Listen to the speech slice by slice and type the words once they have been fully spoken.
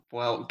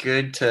Well,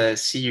 good to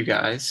see you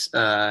guys.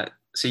 So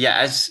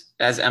yeah,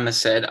 as Emma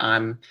said,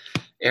 I'm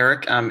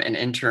Eric. I'm an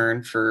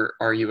intern for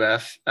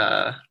RUF.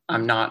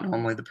 I'm not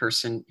normally the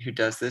person who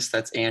does this.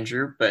 That's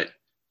Andrew, but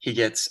he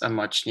gets a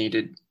much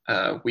needed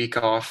week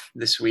off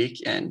this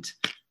week, and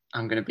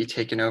I'm going to be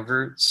taking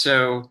over.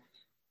 So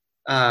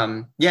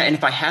yeah, and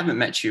if I haven't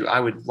met you, I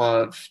would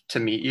love to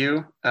meet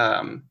you.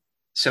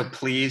 So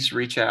please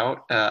reach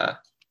out. I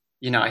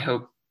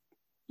hope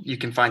you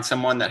can find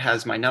someone that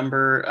has my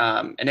number.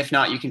 And if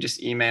not, you can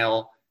just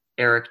email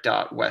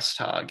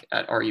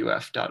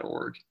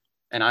eric.westhog@ruf.org.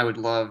 And I would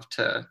love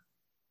to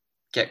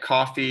get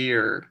coffee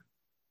or,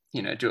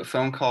 do a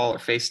phone call or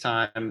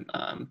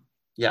FaceTime.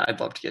 Yeah, I'd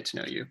love to get to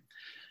know you.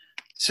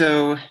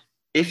 So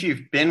if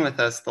you've been with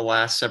us the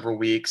last several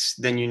weeks,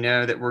 then you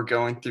know that we're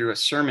going through a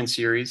sermon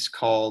series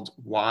called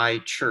Why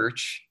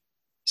Church?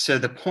 So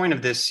the point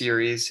of this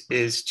series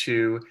is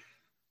to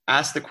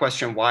ask the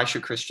question, why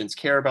should Christians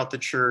care about the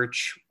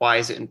church? Why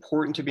is it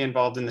important to be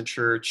involved in the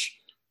church?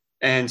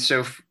 And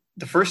so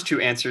the first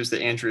two answers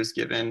that Andrew has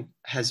given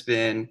has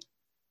been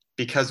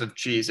because of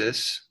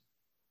Jesus.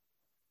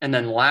 And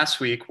then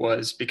last week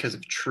was because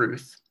of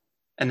truth.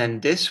 And then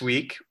this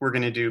week, we're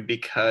going to do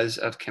because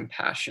of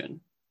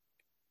compassion.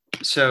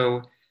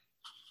 So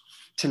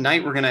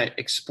tonight, we're going to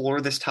explore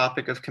this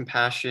topic of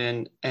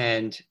compassion.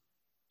 And,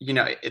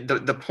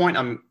 the point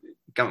I'm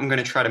going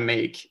to try to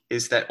make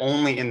is that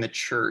only in the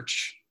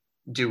church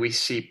do we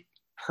see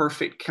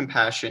perfect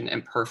compassion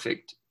and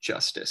perfect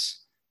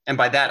justice. And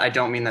by that, I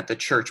don't mean that the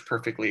church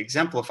perfectly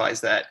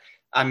exemplifies that.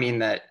 I mean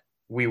that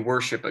we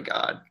worship a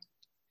God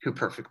who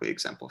perfectly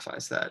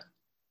exemplifies that,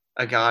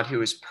 a God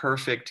who is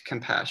perfect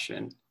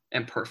compassion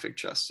and perfect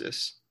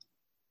justice.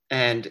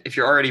 And if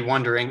you're already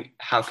wondering,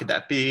 how could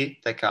that be,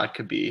 that God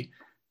could be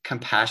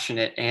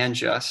compassionate and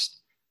just?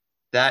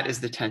 That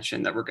is the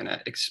tension that we're going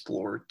to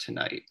explore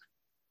tonight.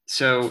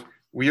 So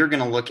we are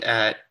going to look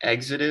at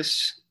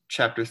Exodus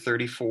chapter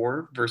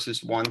 34,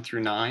 verses 1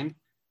 through 9.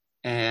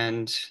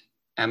 And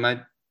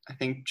Emma, I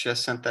think,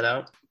 just sent that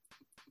out.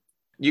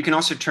 You can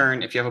also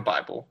turn, if you have a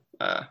Bible,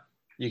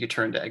 you could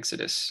turn to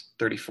Exodus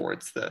 34.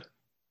 It's the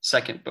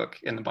second book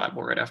in the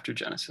Bible right after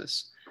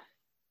Genesis.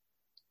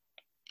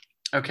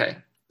 Okay,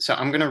 so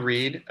I'm going to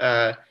read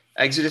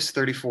Exodus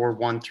 34,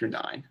 1 through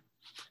 9.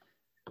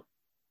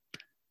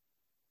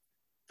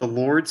 The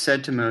Lord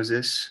said to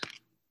Moses,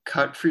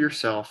 "Cut for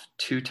yourself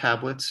 2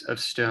 tablets of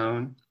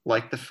stone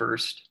like the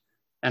first,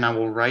 and I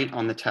will write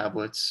on the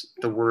tablets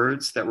the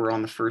words that were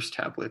on the first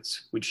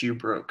tablets, which you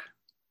broke.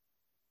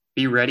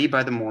 Be ready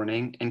by the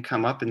morning and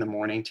come up in the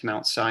morning to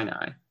Mount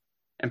Sinai,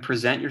 and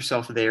present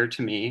yourself there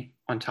to me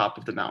on top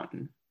of the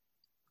mountain.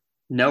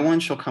 No one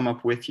shall come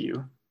up with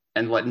you,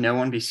 and let no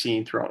one be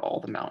seen throughout all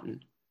the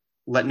mountain.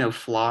 Let no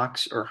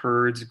flocks or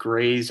herds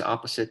graze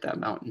opposite that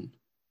mountain."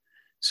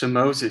 So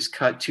Moses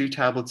cut 2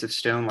 tablets of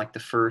stone like the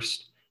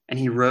first, and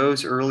he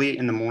rose early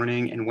in the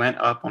morning and went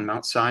up on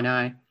Mount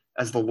Sinai,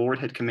 as the Lord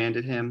had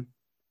commanded him,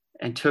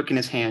 and took in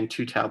his hand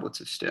 2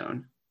 tablets of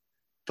stone.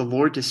 The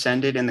Lord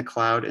descended in the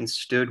cloud and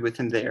stood with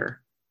him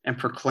there, and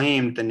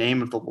proclaimed the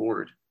name of the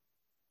Lord.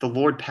 The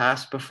Lord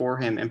passed before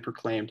him and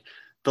proclaimed,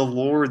 the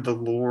Lord,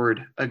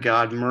 a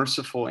God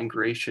merciful and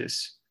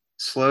gracious,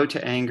 slow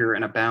to anger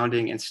and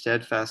abounding in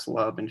steadfast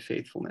love and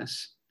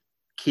faithfulness,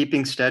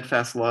 keeping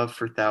steadfast love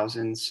for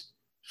thousands,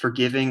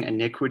 forgiving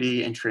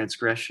iniquity and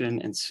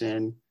transgression and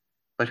sin,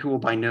 but who will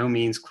by no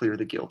means clear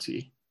the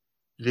guilty,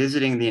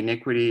 visiting the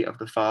iniquity of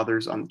the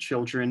fathers on the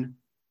children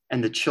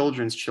and the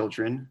children's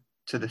children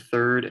to the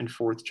 3rd and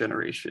 4th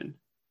generation.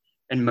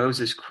 And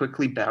Moses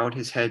quickly bowed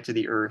his head to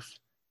the earth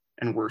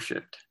and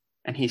worshipped.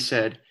 And he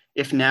said,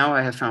 "If now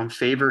I have found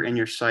favor in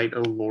your sight,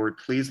 O Lord,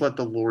 please let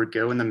the Lord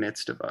go in the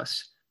midst of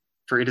us,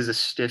 for it is a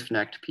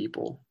stiff-necked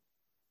people.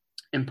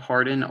 And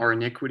pardon our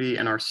iniquity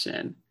and our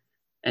sin,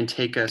 and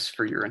take us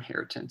for your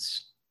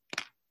inheritance."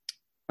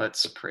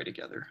 Let's pray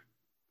together.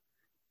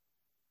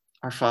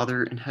 Our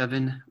Father in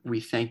heaven, we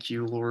thank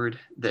you, Lord,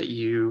 that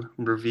you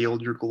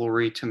revealed your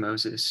glory to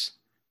Moses.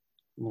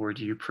 Lord,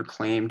 you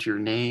proclaimed your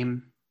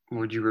name.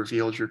 Lord, you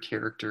revealed your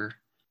character.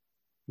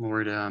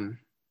 Lord,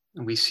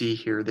 we see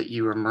here that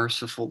you are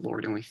merciful,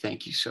 Lord, and we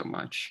thank you so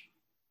much.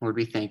 Lord,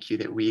 we thank you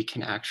that we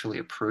can actually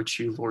approach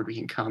you. Lord, we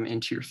can come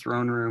into your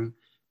throne room,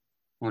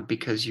 Lord,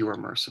 because you are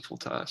merciful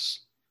to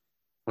us.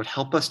 Lord,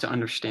 help us to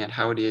understand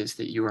how it is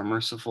that you are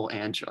merciful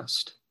and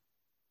just.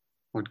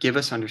 Lord, give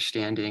us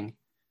understanding.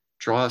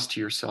 Draw us to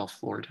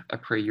yourself, Lord. I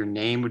pray your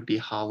name would be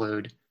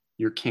hallowed,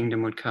 your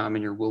kingdom would come,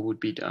 and your will would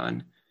be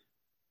done.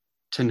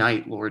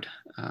 Tonight, Lord,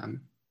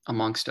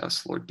 amongst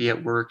us, Lord, be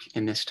at work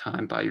in this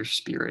time by your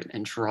Spirit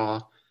and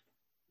draw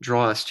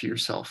us to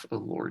yourself, O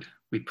Lord.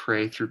 We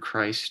pray through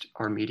Christ,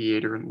 our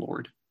mediator and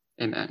Lord.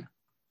 Amen.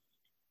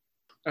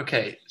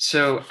 Okay,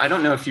 so I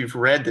don't know if you've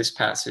read this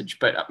passage,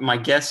 but my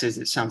guess is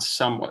it sounds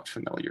somewhat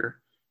familiar.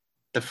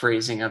 The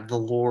phrasing of the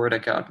Lord, a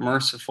God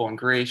merciful and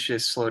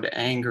gracious, slow to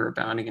anger,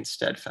 abounding in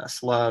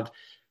steadfast love.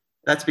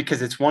 That's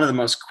because it's one of the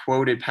most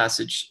quoted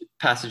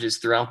passages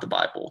throughout the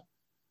Bible.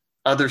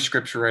 Other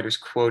scripture writers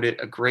quote it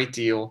a great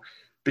deal.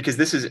 because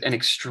this is an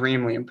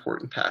extremely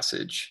important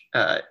passage.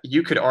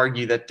 You could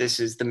argue that this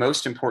is the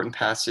most important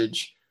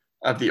passage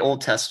of the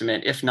Old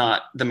Testament, if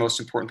not the most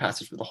important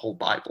passage of the whole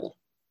Bible,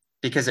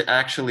 because it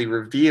actually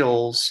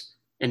reveals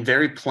in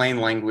very plain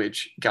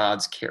language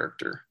God's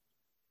character.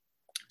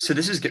 So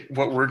this is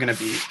what we're going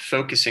to be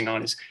focusing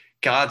on, is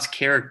God's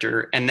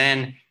character. And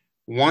then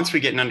once we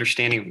get an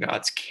understanding of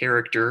God's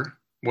character,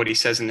 what he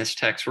says in this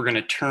text, we're going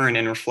to turn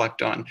and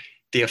reflect on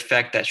the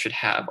effect that should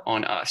have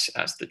on us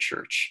as the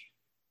church.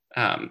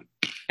 And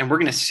we're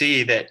going to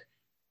see that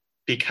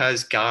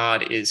because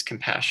God is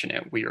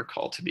compassionate, we are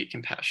called to be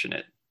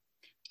compassionate.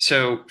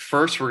 So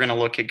first, we're going to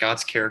look at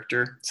God's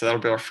character. So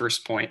that'll be our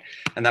first point,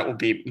 and that will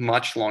be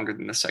much longer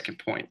than the second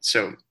point.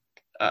 So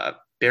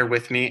bear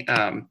with me,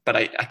 but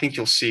I think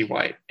you'll see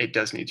why it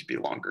does need to be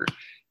longer.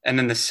 And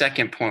then the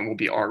second point will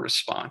be our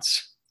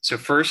response. So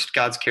first,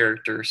 God's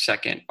character.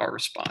 Second, our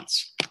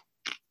response.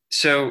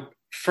 So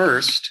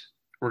first,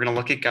 we're going to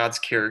look at God's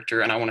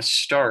character, and I want to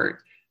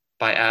start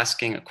by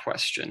asking a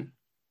question.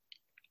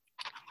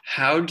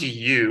 How do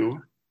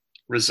you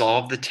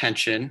resolve the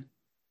tension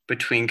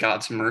between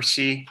God's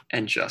mercy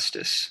and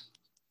justice?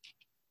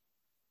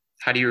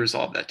 How do you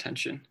resolve that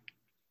tension?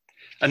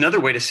 Another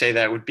way to say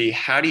that would be,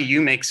 how do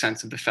you make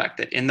sense of the fact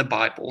that in the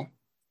Bible,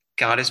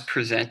 God is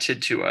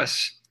presented to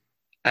us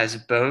as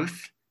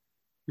both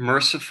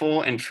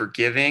merciful and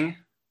forgiving?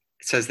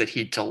 It says that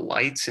he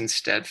delights in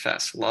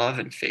steadfast love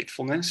and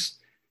faithfulness.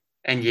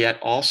 And yet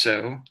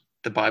also,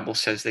 the Bible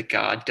says that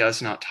God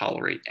does not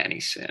tolerate any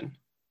sin,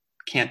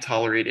 can't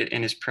tolerate it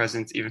in his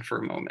presence even for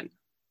a moment.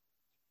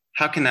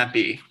 How can that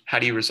be? How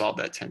do you resolve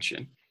that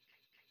tension?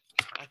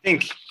 I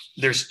think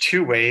there's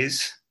two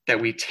ways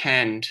that we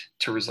tend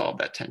to resolve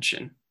that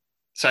tension.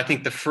 So I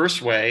think the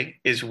first way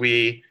is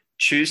we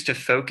choose to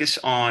focus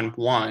on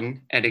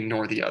one and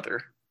ignore the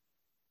other.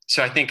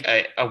 So I think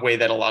a way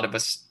that a lot of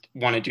us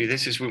want to do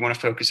this is we want to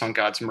focus on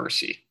God's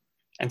mercy.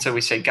 And so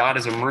we say God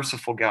is a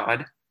merciful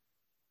God,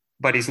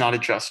 but he's not a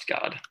just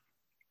God.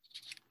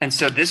 And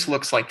so this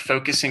looks like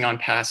focusing on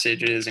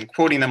passages and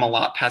quoting them a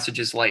lot,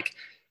 passages like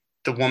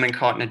the woman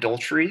caught in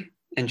adultery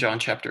in John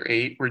chapter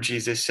 8, where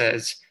Jesus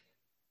says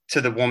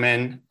to the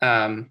woman,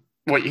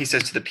 what he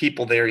says to the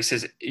people there, he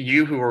says,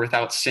 you who are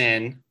without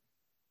sin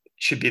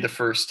should be the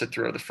first to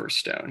throw the first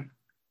stone.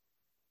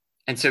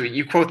 And so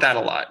you quote that a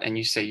lot and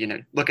you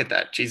say, look at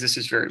that. Jesus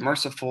is very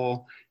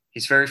merciful.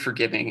 He's very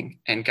forgiving,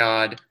 and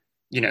God,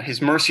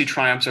 his mercy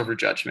triumphs over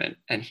judgment,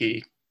 and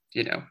he's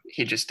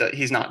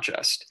not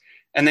just.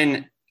 And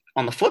then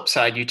on the flip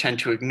side, you tend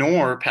to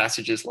ignore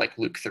passages like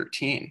Luke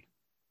 13.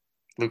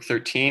 Luke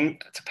 13,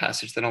 that's a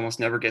passage that almost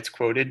never gets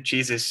quoted.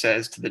 Jesus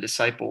says to the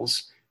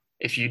disciples,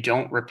 if you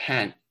don't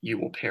repent, you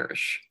will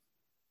perish.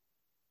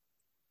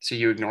 So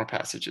you ignore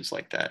passages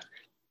like that.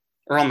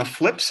 Or on the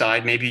flip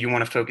side, maybe you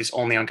want to focus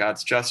only on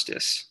God's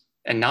justice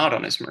and not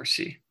on his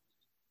mercy.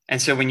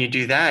 And so when you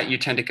do that, you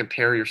tend to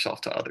compare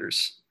yourself to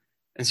others.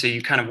 And so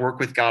you kind of work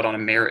with God on a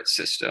merit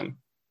system.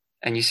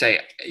 And you say,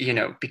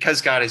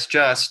 because God is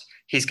just,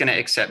 he's going to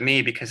accept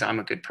me because I'm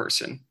a good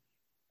person,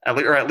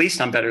 or at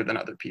least I'm better than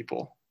other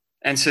people.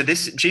 And so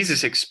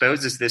Jesus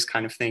exposes this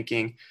kind of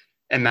thinking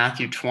in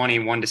Matthew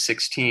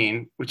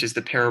 20:1-16, which is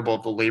the parable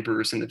of the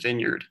laborers in the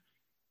vineyard,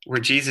 where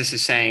Jesus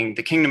is saying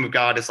the kingdom of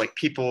God is like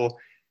people,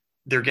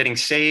 they're getting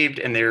saved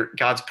and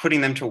God's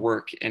putting them to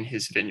work in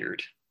his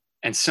vineyard.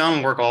 And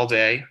some work all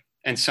day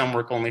and some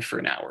work only for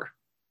an hour,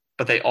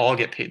 but they all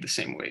get paid the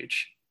same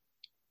wage.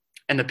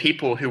 And the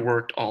people who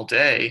worked all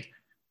day,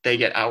 they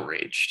get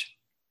outraged.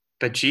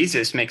 But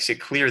Jesus makes it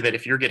clear that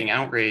if you're getting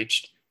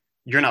outraged,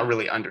 you're not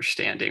really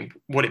understanding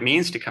what it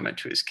means to come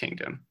into his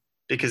kingdom,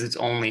 because it's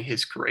only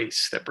his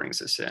grace that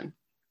brings us in.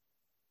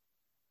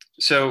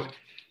 So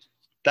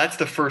that's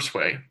the first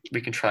way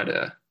we can try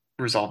to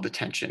resolve the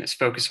tension, is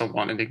focus on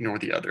one and ignore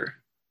the other.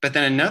 But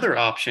then another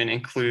option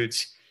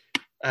includes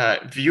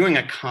viewing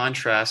a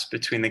contrast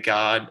between the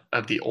God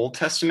of the Old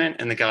Testament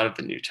and the God of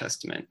the New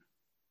Testament.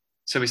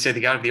 So we say the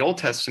God of the Old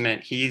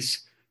Testament,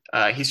 he's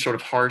sort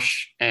of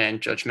harsh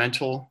and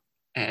judgmental,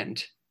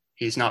 and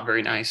he's not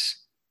very nice.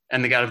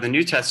 And the God of the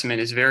New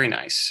Testament is very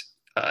nice.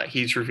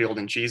 He's revealed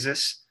in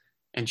Jesus,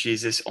 and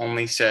Jesus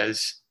only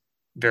says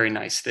very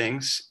nice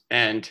things.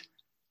 And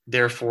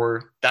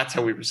therefore, that's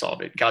how we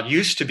resolve it. God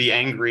used to be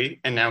angry,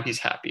 and now he's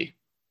happy.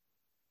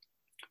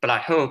 But I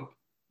hope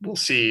we'll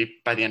see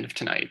by the end of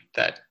tonight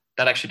that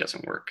that actually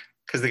doesn't work,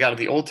 because the God of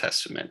the Old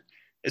Testament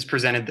is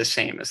presented the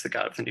same as the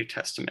God of the New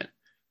Testament,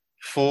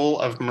 full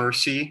of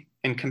mercy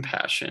and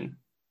compassion,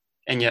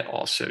 and yet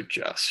also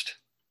just.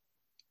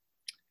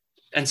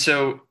 And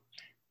so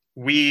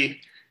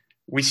we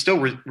still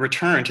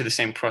return to the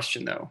same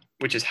question, though,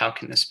 which is, how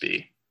can this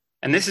be?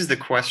 And this is the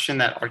question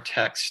that our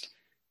text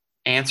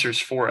answers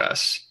for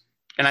us.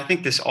 And I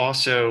think this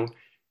also,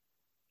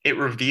 it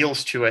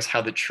reveals to us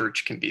how the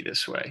church can be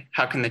this way.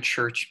 How can the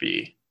church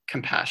be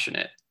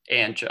compassionate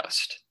and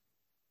just?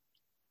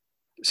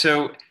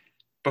 So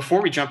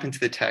before we jump into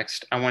the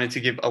text, I wanted to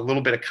give a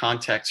little bit of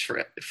context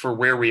for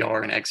where we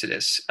are in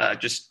Exodus,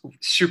 just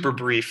super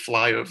brief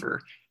flyover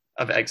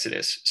of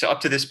Exodus. So up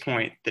to this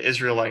point, the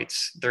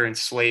Israelites, they're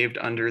enslaved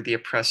under the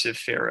oppressive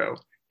Pharaoh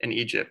in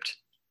Egypt.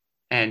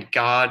 And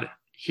God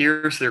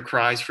hears their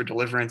cries for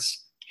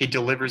deliverance. He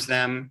delivers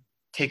them,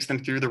 takes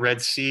them through the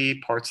Red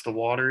Sea, parts the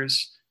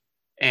waters,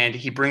 and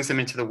he brings them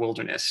into the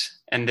wilderness.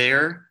 And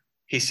there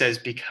he says,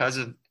 because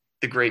of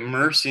the great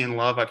mercy and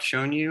love I've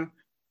shown you,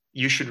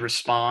 you should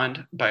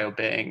respond by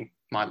obeying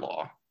my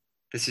law.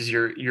 This is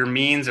your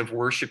means of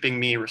worshiping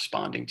me,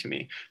 responding to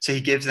me. So he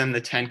gives them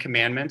the 10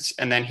 commandments,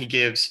 and then he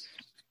gives,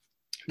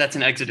 that's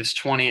in Exodus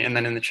 20, and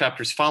then in the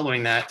chapters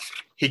following that,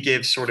 he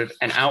gives sort of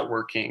an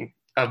outworking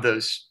of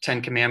those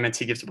 10 commandments.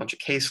 He gives a bunch of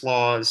case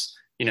laws.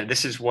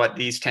 This is what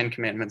these 10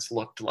 commandments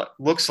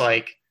looks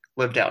like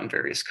lived out in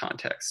various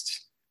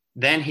contexts.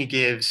 Then he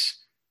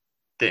gives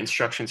the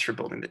instructions for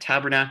building the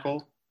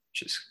tabernacle,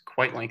 which is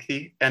quite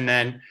lengthy. And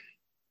then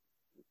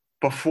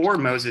before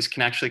Moses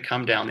can actually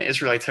come down, the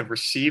Israelites have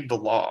received the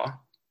law,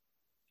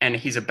 and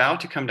he's about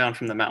to come down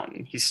from the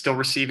mountain. He's still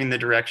receiving the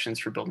directions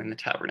for building the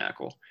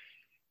tabernacle.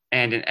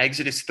 And in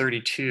Exodus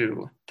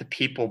 32, the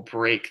people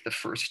break the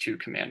first 2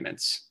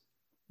 commandments.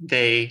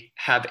 They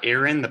have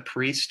Aaron, the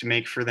priest,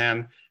 make for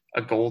them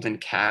a golden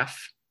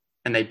calf,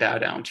 and they bow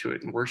down to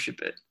it and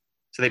worship it.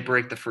 So they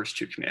break the first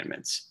 2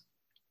 commandments.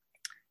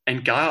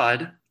 And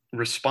God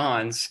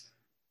responds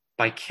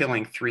by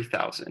killing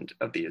 3,000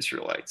 of the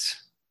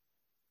Israelites.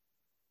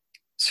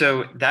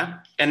 So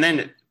that, and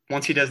then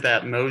once he does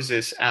that,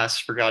 Moses asks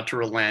for God to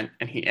relent,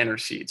 and he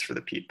intercedes for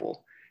the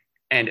people.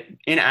 And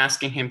in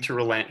asking him to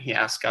relent, he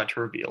asks God to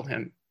reveal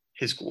him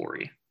his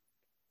glory.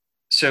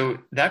 So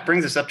that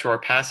brings us up to our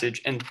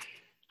passage. And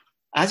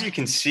as you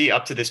can see,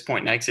 up to this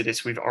point in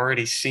Exodus, we've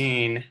already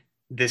seen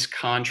this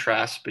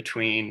contrast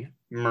between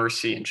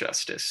mercy and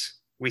justice.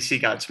 We see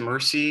God's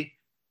mercy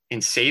in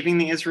saving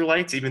the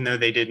Israelites, even though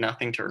they did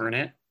nothing to earn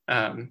it.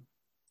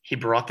 He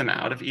brought them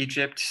out of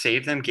Egypt,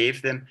 saved them,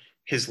 gave them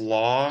his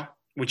law,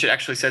 which it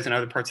actually says in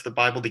other parts of the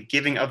Bible, the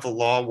giving of the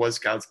law was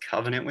God's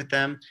covenant with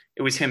them.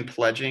 It was him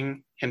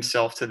pledging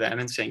himself to them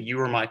and saying, you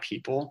are my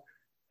people.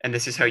 And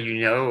this is how you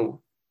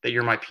know that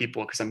you're my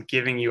people, because I'm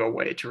giving you a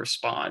way to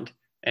respond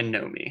and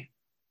know me.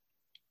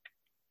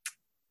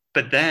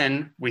 But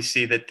then we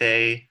see that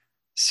they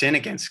sin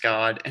against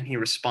God, and he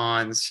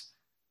responds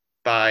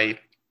by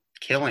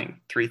killing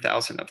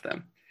 3,000 of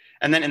them.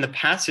 And then in the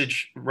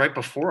passage right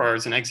before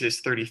ours in Exodus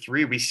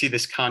 33, we see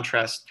this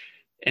contrast,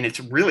 and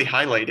it's really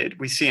highlighted.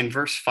 We see in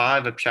verse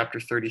 5 of chapter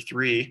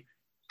 33,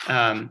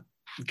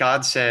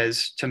 God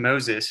says to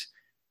Moses,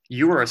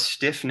 you are a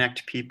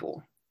stiff-necked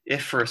people.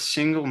 If for a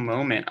single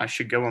moment I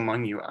should go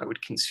among you, I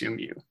would consume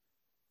you.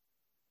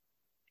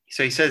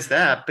 So he says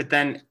that, but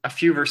then a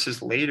few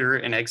verses later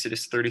in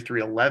Exodus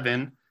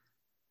 33:11,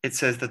 it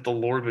says that the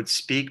Lord would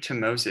speak to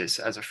Moses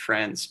as a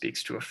friend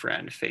speaks to a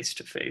friend face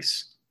to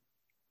face.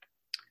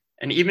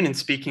 And even in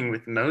speaking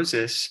with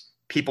Moses,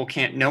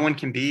 no one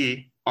can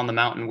be on the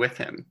mountain with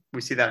him.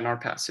 We see that in our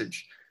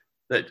passage,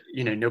 that,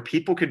 no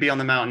people could be on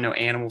the mountain, no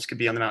animals could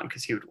be on the mountain,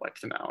 because he would wipe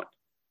them out.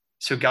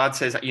 So God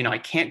says, I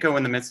can't go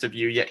in the midst of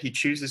you, yet he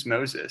chooses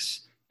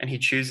Moses, and he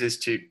chooses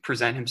to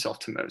present himself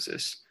to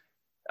Moses.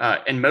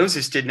 And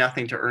Moses did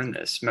nothing to earn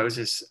this.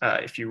 Moses,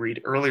 if you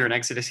read earlier in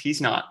Exodus,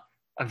 he's not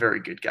a very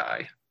good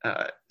guy.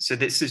 So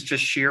this is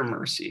just sheer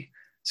mercy.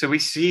 So we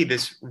see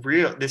this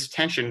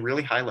tension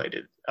really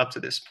highlighted up to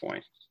this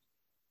point.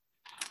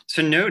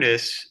 So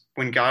notice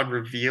when God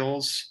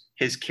reveals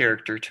his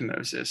character to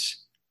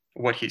Moses,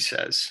 what he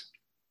says.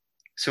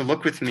 So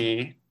look with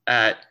me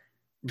at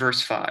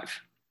verse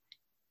 5.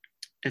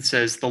 It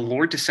says, the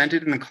Lord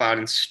descended in the cloud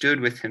and stood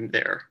with him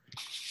there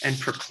and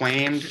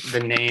proclaimed the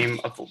name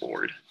of the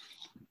Lord.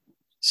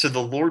 So the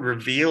Lord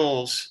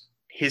reveals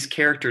his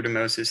character to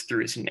Moses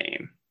through his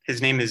name.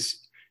 His name is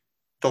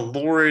the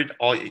Lord,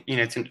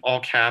 it's in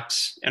all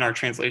caps in our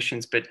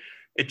translations, but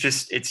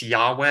it's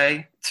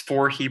Yahweh. It's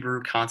 4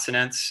 Hebrew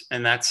consonants,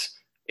 and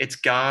it's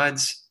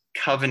God's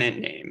covenant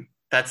name.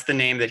 That's the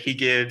name that he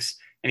gives,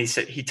 and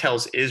he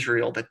tells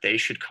Israel that they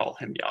should call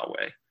him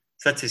Yahweh.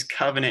 So that's his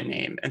covenant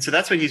name. And so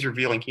that's what he's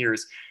revealing here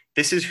is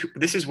this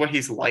is what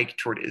he's like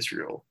toward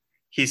Israel.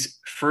 He's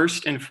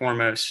first and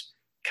foremost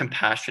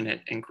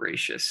compassionate and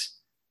gracious.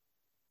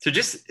 So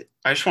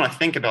I just want to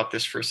think about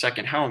this for a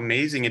second, how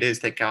amazing it is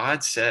that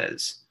God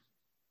says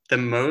the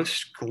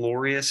most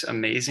glorious,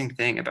 amazing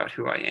thing about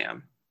who I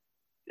am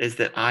is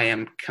that I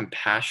am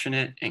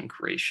compassionate and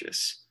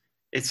gracious.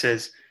 It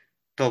says,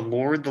 the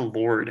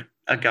Lord,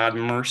 a God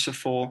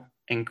merciful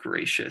and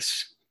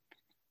gracious.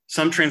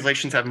 Some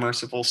translations have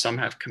merciful, some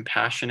have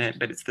compassionate,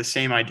 but it's the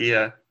same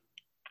idea.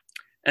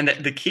 And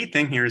the key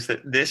thing here is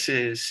that this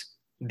is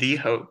the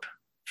hope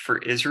for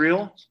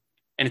Israel,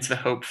 and it's the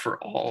hope for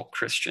all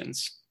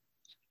Christians.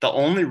 The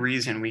only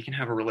reason we can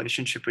have a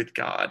relationship with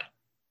God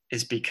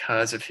is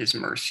because of his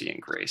mercy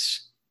and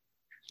grace.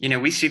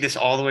 We see this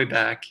all the way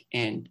back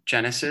in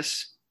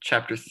Genesis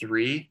chapter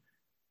 3.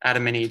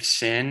 Adam and Eve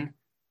sin,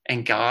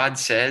 and God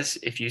says,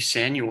 if you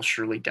sin, you will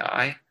surely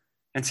die.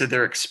 And so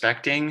they're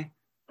expecting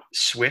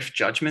swift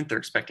judgment. They're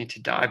expecting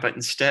to die. But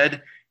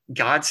instead,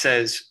 God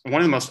says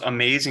one of the most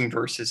amazing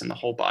verses in the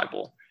whole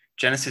Bible,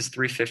 Genesis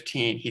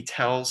 3:15, he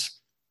tells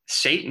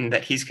Satan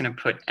that he's going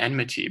to put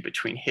enmity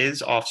between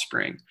his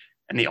offspring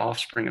and the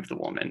offspring of the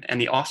woman.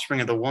 And the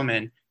offspring of the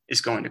woman is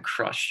going to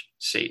crush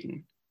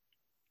Satan.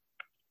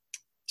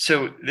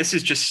 So this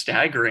is just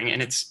staggering,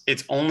 and it's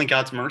only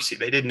God's mercy.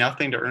 They did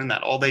nothing to earn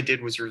that. All they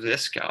did was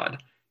resist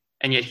God.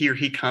 And yet here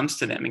he comes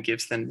to them and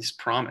gives them this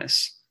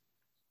promise.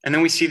 And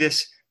then we see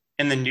this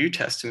in the New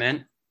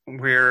Testament,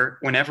 where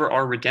whenever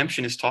our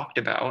redemption is talked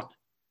about,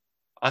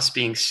 us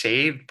being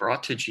saved,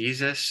 brought to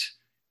Jesus,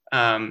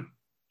 the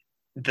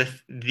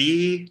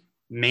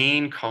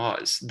main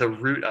cause, the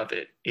root of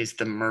it, is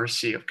the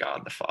mercy of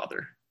God the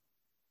Father.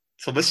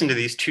 So listen to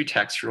these two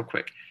texts real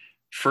quick.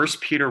 1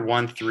 Peter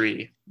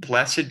 1:3,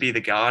 blessed be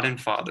the God and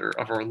Father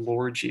of our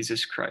Lord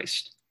Jesus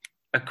Christ.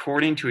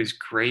 According to his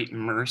great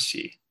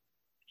mercy,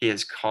 he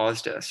has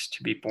caused us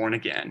to be born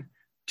again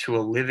to a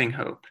living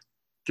hope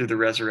through the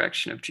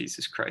resurrection of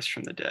Jesus Christ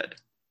from the dead.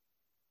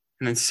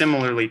 And then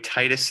similarly,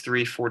 Titus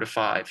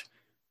 3:4-5,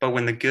 but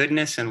when the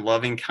goodness and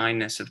loving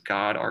kindness of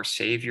God our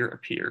Savior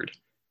appeared,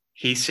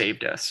 he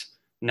saved us,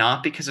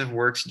 not because of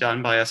works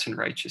done by us in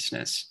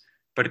righteousness,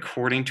 but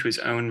according to his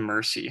own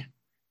mercy,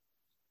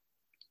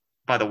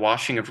 by the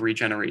washing of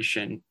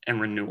regeneration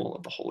and renewal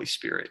of the Holy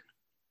Spirit.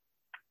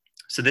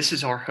 So this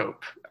is our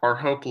hope. Our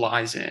hope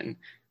lies in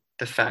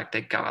the fact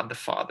that God the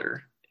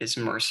Father is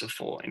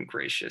merciful and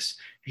gracious.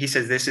 He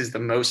says, this is the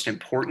most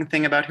important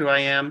thing about who I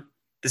am.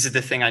 This is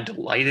the thing I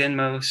delight in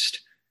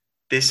most.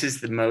 This is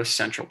the most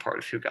central part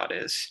of who God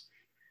is.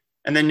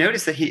 And then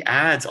notice that he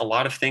adds a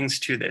lot of things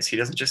to this. He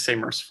doesn't just say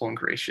merciful and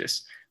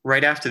gracious.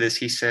 Right after this,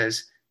 he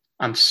says,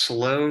 I'm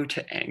slow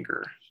to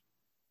anger.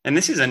 And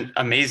this is an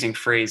amazing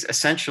phrase.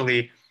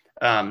 Essentially,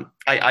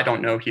 I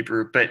don't know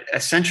Hebrew, but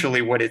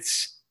essentially what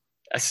it's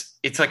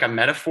like a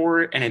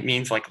metaphor, and it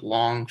means like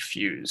long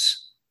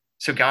fuse.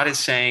 So God is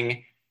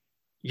saying,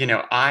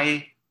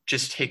 I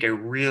just take a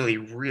really,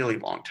 really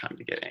long time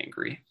to get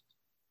angry.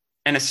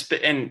 And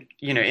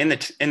in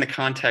the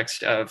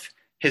context of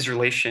his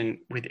relation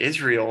with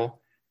Israel,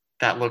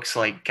 that looks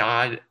like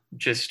God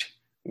just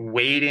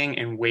waiting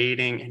and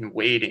waiting and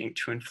waiting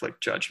to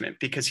inflict judgment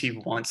because he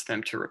wants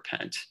them to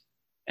repent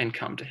and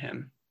come to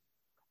him.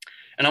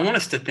 And I want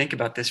us to think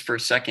about this for a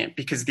second,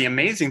 because the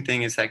amazing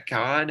thing is that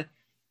God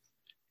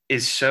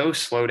is so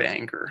slow to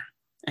anger,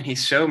 and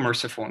he's so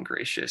merciful and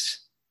gracious,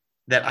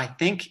 that I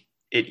think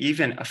it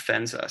even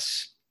offends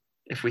us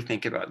if we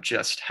think about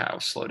just how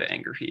slow to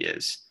anger he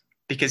is,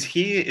 because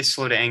he is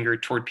slow to anger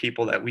toward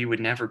people that we would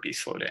never be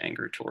slow to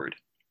anger toward.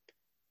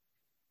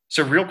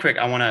 So real quick,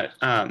 I want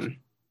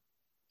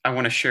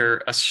to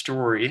share a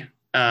story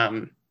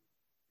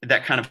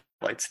that kind of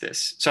highlights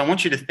this. So I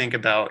want you to think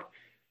about,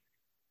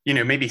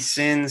 maybe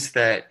sins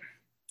that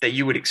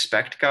you would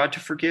expect God to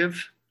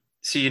forgive.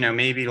 So,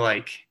 maybe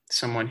like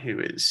someone who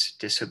is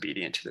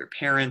disobedient to their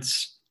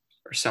parents,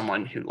 or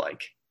someone who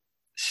like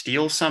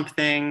steals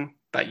something,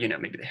 but,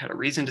 maybe they had a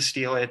reason to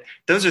steal it.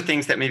 Those are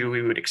things that maybe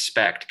we would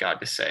expect God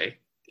to say,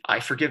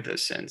 I forgive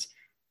those sins.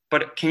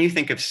 But can you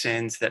think of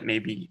sins that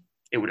maybe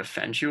it would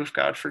offend you if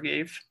God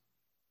forgave?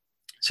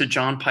 So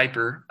John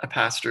Piper, a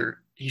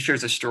pastor, he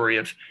shares a story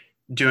of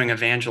doing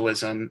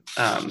evangelism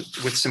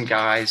with some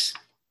guys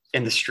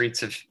in the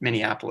streets of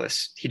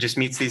Minneapolis. He just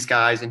meets these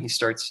guys and he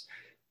starts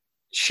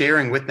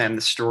sharing with them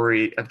the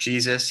story of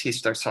Jesus. He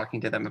starts talking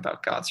to them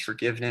about God's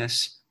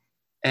forgiveness.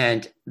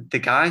 And the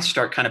guys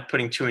start kind of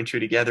putting two and two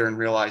together and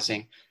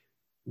realizing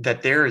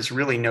that there is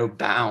really no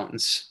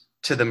bounds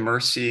to the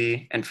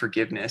mercy and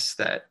forgiveness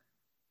that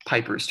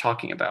Piper is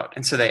talking about.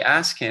 And so they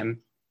ask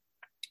him,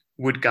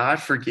 would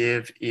God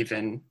forgive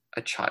even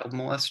a child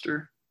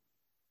molester?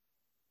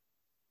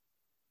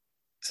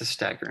 It's a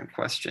staggering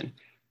question.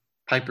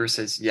 Piper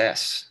says,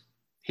 yes,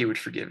 he would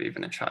forgive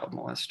even a child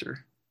molester.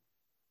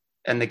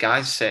 And the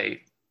guys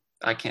say,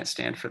 I can't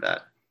stand for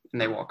that. And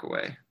they walk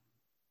away.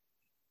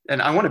 And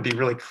I want to be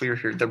really clear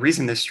here. The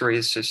reason this story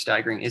is so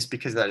staggering is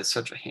because that is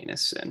such a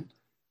heinous sin.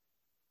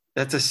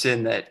 That's a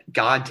sin that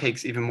God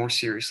takes even more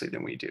seriously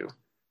than we do.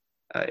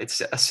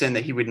 It's a sin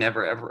that he would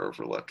never, ever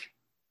overlook.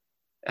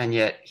 And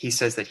yet he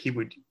says that he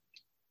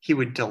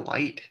would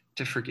delight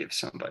to forgive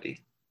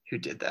somebody who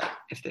did that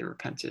if they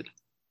repented.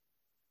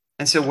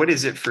 And so what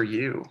is it for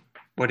you?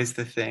 What is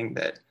the thing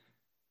that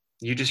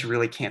you just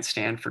really can't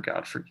stand for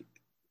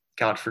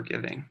God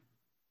forgiving?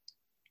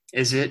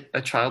 Is it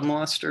a child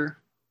molester?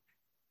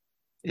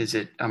 Is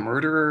it a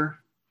murderer?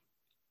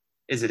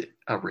 Is it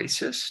a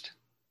racist?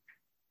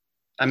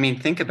 I mean,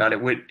 think about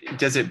it.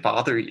 Does it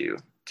bother you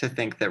to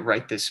think that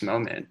right this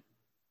moment,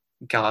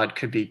 God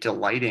could be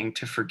delighting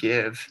to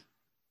forgive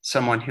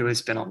someone who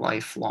has been a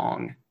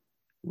lifelong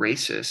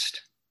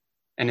racist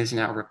and is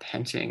now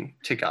repenting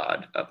to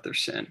God of their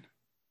sin?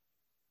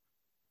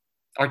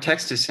 Our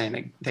text is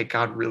saying that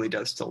God really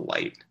does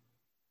delight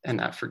in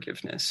that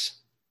forgiveness.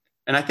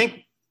 And I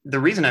think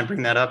the reason I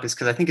bring that up is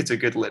because I think it's a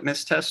good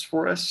litmus test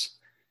for us,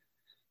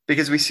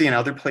 because we see in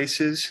other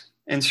places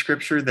in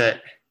Scripture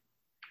that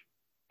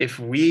if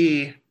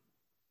we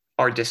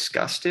are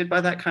disgusted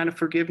by that kind of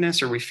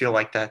forgiveness, or we feel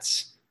like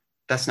that's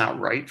not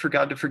right for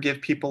God to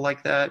forgive people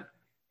like that,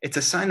 it's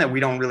a sign that we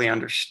don't really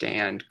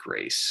understand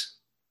grace.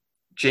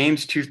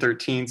 James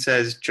 2:13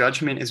 says,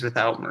 "Judgment is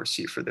without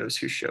mercy for those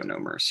who show no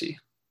mercy."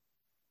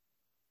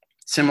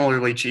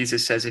 Similarly,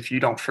 Jesus says, "If you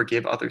don't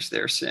forgive others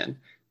their sin,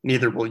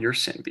 neither will your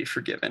sin be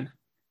forgiven."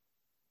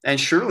 And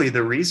surely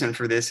the reason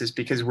for this is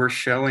because we're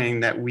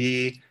showing that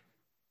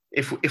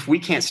if we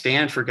can't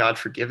stand for God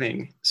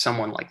forgiving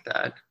someone like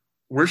that,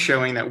 we're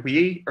showing that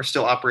we are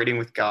still operating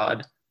with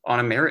God on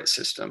a merit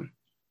system.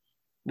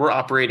 We're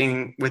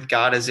operating with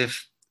God as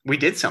if we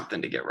did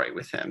something to get right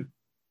with him.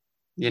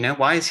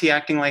 Why is he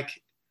acting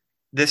like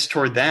this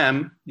toward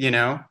them?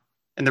 And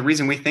the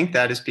reason we think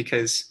that is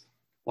because,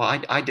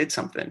 well, I did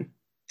something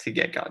to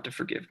get God to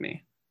forgive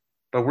me.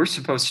 But we're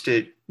supposed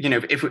to,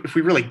 if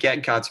we really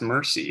get God's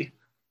mercy,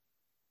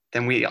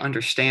 then we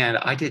understand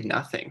I did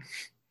nothing.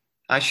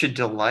 I should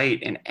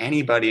delight in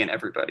anybody and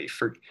everybody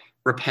for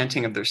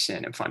repenting of their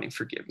sin and finding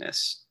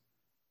forgiveness.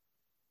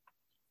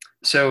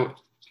 So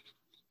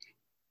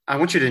I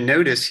want you to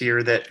notice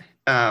here that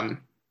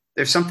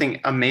there's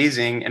something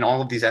amazing in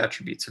all of these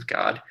attributes of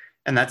God,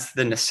 and that's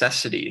the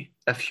necessity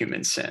of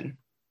human sin.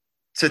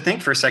 So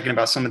think for a second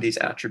about some of these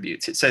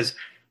attributes. It says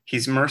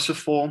he's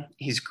merciful,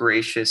 he's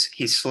gracious,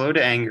 he's slow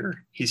to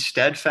anger, he's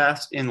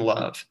steadfast in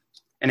love.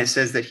 And it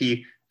says that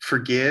he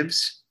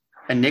forgives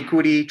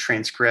iniquity,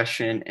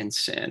 transgression, and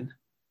sin.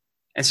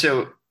 And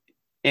so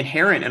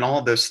inherent in all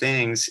of those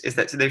things is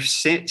that there's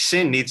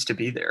sin needs to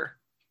be there.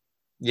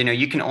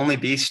 You can only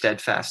be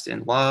steadfast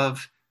in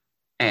love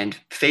and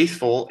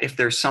faithful if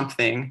there's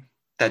something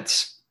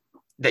that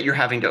you're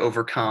having to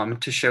overcome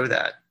to show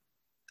that.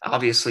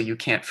 Obviously, you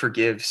can't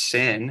forgive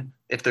sin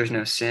if there's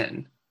no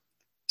sin.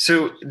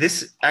 So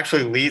this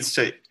actually leads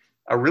to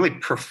a really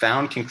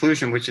profound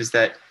conclusion, which is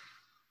that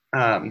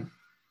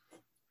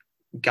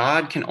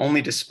God can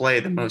only display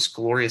the most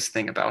glorious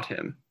thing about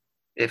him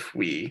if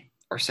we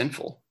are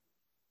sinful.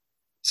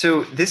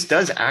 So this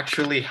does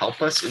actually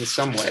help us in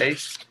some way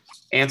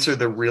answer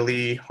the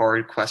really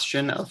hard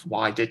question of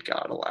why did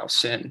God allow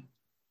sin?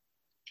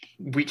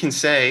 We can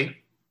say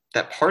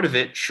that part of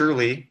it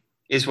surely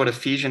is what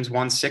Ephesians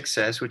 1:6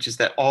 says, which is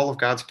that all of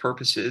God's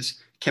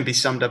purposes can be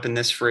summed up in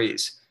this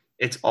phrase: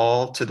 it's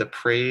all to the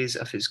praise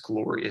of his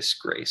glorious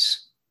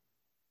grace.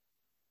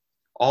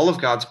 All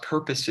of God's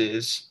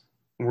purposes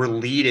were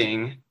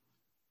leading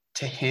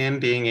to him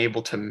being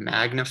able to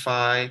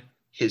magnify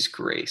his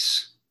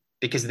grace,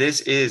 because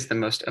this is the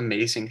most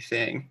amazing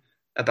thing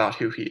about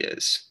who he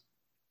is.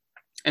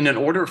 And in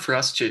order for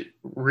us to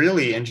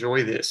really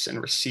enjoy this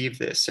and receive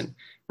this and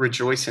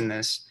rejoice in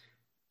this,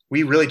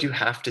 we really do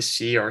have to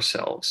see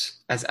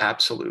ourselves as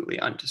absolutely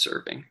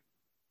undeserving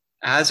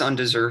as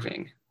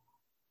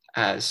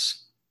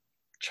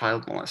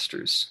child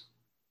molesters,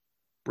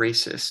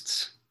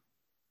 racists.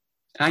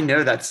 And I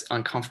know that's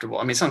uncomfortable.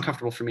 I mean, it's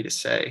uncomfortable for me to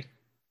say,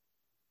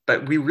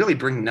 but we really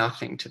bring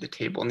nothing to the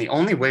table. And the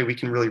only way we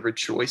can really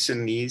rejoice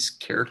in these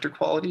character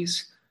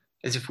qualities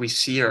is if we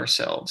see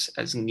ourselves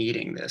as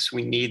needing this.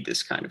 We need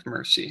this kind of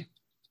mercy.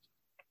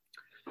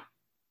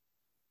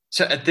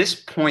 So at this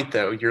point,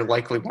 though, you're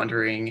likely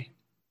wondering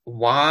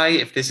why,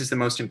 if this is the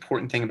most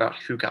important thing about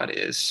who God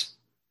is,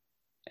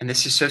 and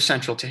this is so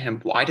central to him,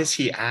 why does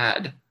he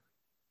add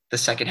the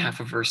second half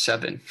of verse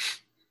 7?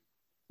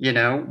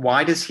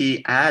 Why does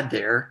he add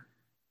there,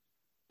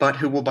 but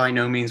who will by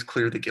no means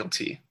clear the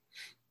guilty?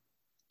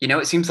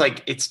 It seems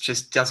like it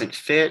just doesn't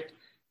fit.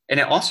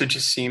 And it also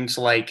just seems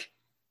like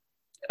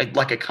a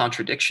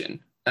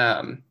contradiction.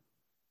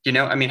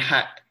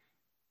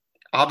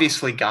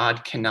 Obviously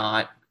God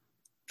cannot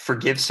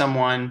forgive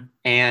someone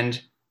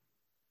and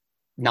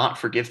not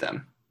forgive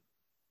them.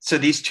 So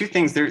these two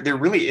things, there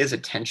really is a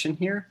tension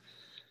here.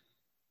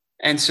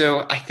 And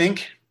so I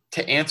think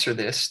to answer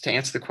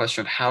the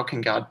question of how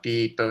can God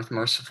be both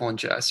merciful and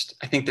just,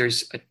 I think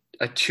there's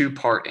a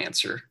two-part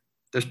answer.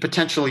 There's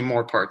potentially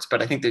more parts,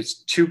 but I think there's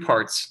two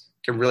parts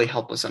can really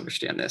help us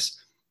understand this.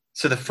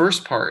 So the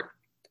first part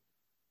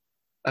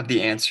of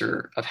the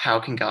answer of how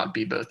can God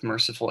be both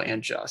merciful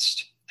and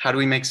just, how do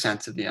we make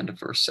sense of the end of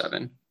verse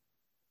 7,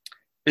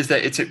 is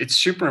that it's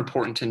super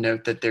important to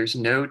note that there's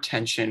no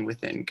tension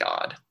within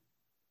God.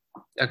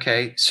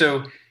 Okay,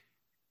 so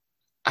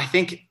I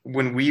think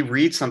when we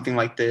read something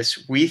like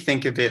this, we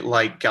think of it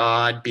like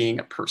God being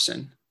a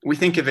person. We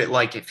think of it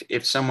like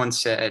if someone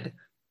said,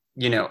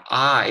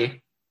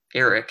 I,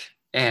 Eric,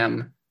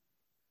 am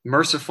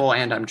merciful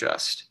and I'm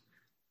just.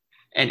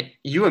 And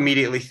you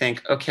immediately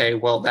think, okay,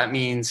 well, that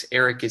means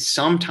Eric is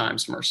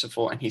sometimes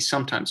merciful and he's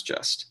sometimes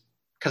just.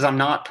 Because I'm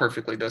not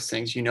perfectly those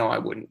things. I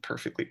wouldn't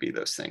perfectly be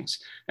those things.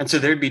 And so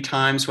there'd be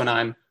times when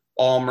I'm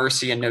all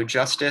mercy and no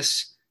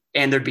justice.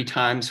 And there'd be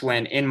times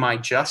when in my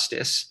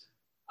justice,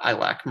 I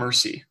lack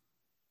mercy.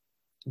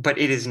 But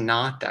it is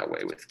not that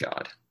way with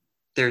God.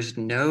 There's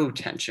no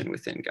tension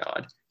within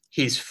God.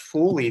 He's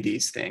fully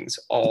these things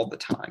all the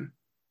time.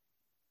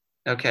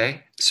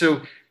 Okay?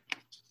 So,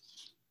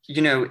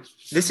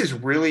 this is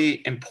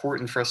really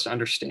important for us to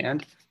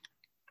understand,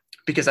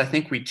 because I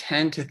think we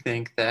tend to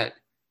think that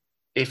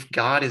if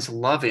God is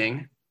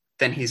loving,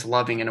 then he's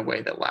loving in a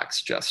way that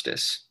lacks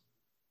justice.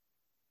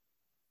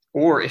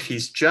 Or if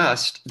he's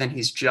just, then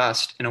he's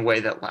just in a way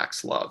that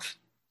lacks love.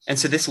 And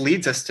so this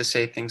leads us to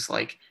say things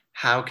like,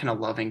 how can a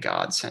loving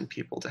God send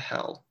people to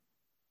hell?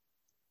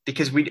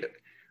 Because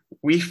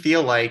we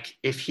feel like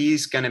if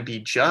he's going to be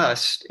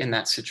just in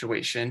that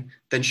situation,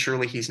 then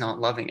surely he's not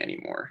loving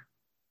anymore.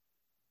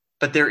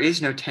 But there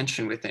is no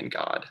tension within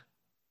God.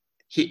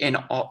 And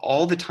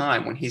all the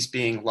time when he's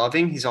being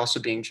loving, he's also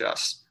being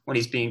just. When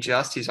he's being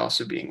just, he's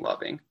also being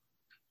loving.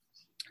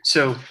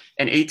 So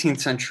an 18th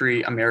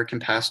century American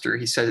pastor,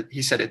 he said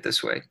it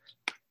this way: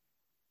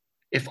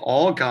 if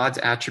all God's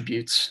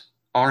attributes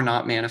are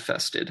not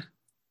manifested,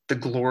 the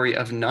glory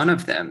of none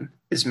of them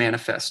is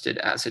manifested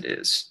as it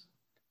is.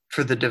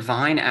 For the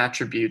divine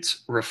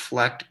attributes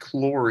reflect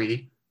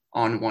glory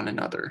on one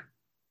another.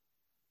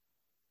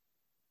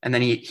 And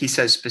then he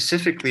says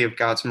specifically of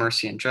God's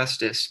mercy and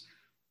justice,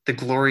 the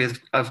glory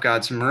of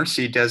God's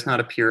mercy does not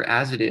appear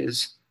as it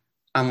is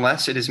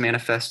unless it is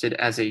manifested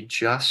as a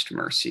just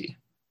mercy,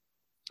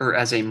 or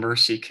as a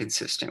mercy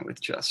consistent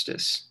with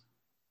justice.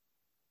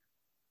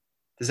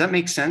 Does that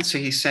make sense? So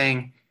he's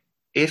saying,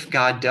 if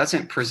God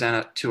doesn't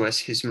present to us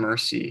his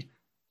mercy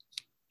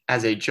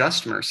as a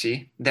just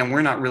mercy, then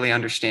we're not really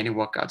understanding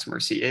what God's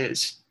mercy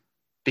is,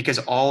 because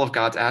all of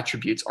God's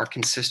attributes are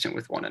consistent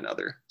with one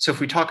another. So if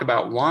we talk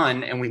about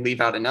one and we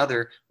leave out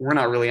another, we're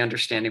not really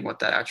understanding what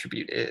that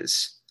attribute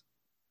is.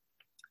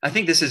 I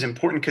think this is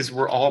important because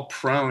we're all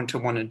prone to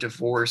want to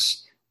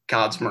divorce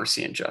God's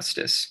mercy and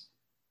justice.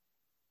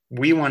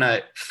 We want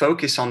to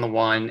focus on the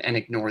one and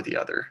ignore the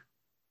other.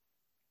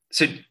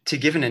 So to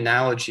give an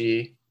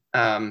analogy,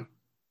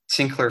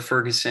 Sinclair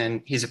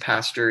Ferguson, he's a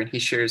pastor, and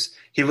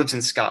he lives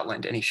in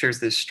Scotland, and he shares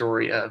this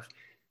story of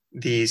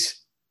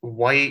these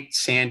white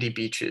sandy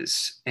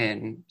beaches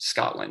in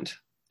Scotland.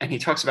 And he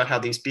talks about how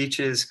these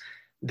beaches,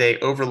 they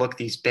overlook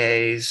these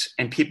bays,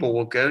 and people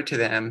will go to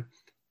them,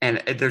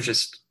 and they're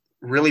just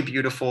really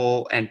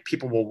beautiful, and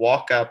people will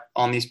walk up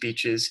on these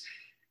beaches,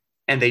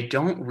 and they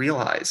don't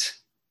realize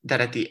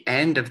that at the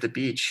end of the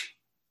beach,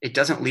 it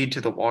doesn't lead to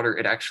the water,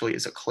 it actually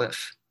is a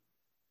cliff.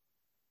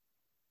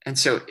 And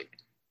so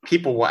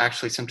people will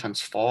actually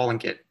sometimes fall and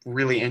get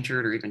really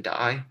injured or even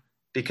die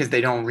because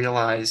they don't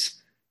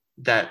realize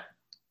that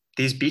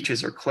these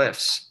beaches are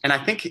cliffs. And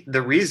I think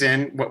the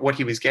reason, what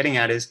he was getting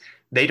at, is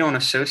they don't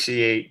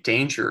associate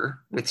danger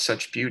with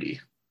such beauty.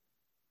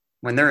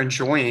 When they're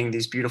enjoying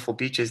these beautiful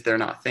beaches, they're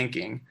not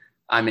thinking,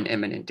 I'm in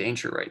imminent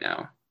danger right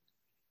now.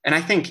 And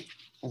I think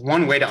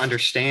one way to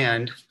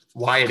understand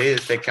why it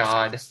is that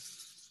God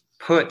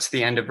puts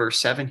the end of verse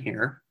 7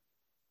 here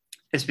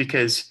is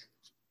because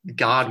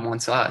God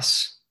wants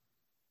us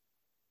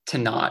to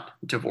not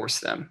divorce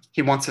them.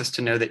 He wants us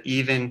to know that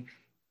even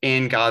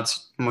in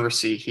God's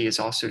mercy, he is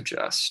also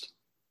just.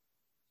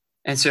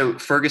 And so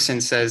Ferguson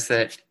says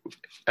that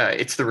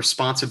it's the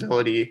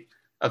responsibility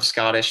of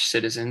Scottish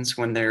citizens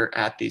when they're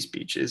at these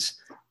beaches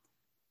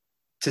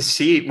to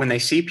see, when they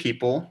see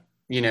people,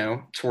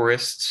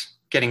 tourists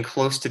getting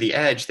close to the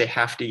edge, they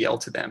have to yell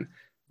to them,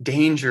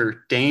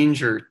 danger,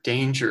 danger,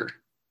 danger,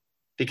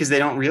 because they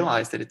don't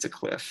realize that it's a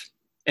cliff.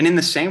 And in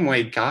the same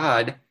way,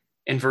 God,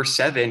 in verse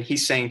 7,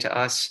 he's saying to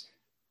us,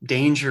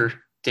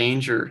 danger,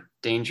 danger,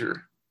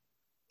 danger.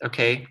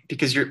 Okay?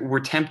 Because we're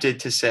tempted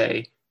to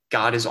say,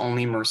 God is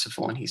only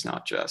merciful and he's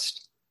not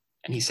just.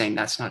 And he's saying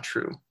that's not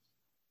true.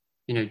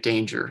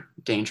 Danger,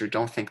 danger,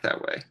 don't think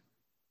that way.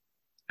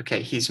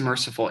 Okay, he's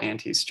merciful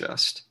and he's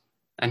just.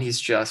 And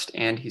he's just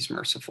and he's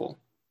merciful.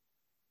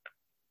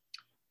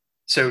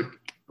 So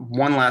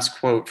one last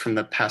quote from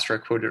the pastor I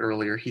quoted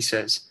earlier. He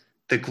says,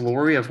 the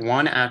glory of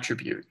one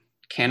attribute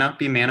cannot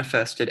be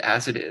manifested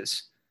as it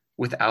is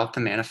without the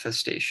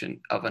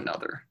manifestation of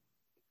another.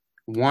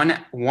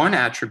 One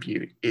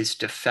attribute is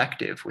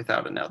defective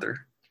without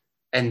another,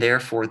 and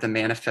therefore the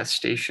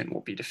manifestation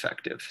will be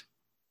defective.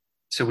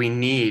 So we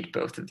need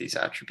both of these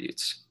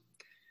attributes.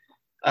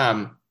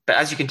 But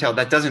as you can tell,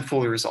 that doesn't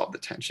fully resolve the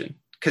tension,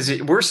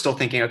 because we're still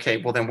thinking, okay,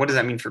 well then what does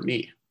that mean for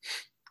me?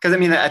 Because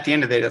at the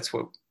end of the day, that's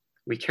what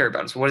we care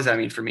about. So what does that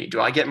mean for me?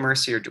 Do I get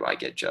mercy or do I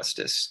get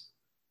justice?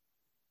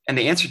 And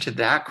the answer to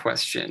that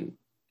question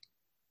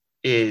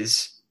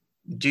is,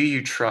 do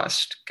you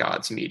trust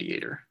God's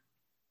mediator?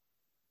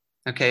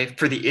 Okay,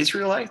 for the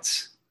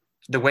Israelites,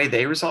 the way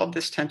they resolved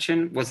this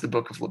tension was the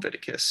book of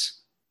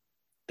Leviticus.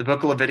 The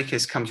book of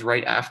Leviticus comes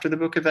right after the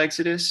book of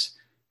Exodus,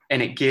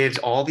 and it gives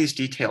all these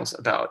details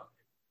about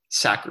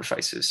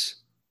sacrifices.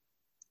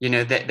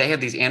 They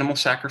have these animal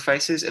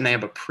sacrifices, and they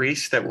have a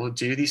priest that will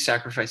do these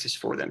sacrifices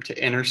for them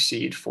to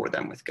intercede for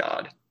them with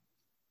God.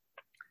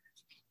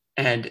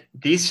 And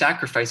these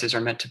sacrifices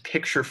are meant to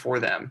picture for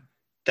them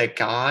that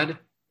God,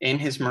 in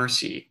his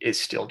mercy, is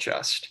still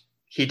just.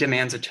 He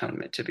demands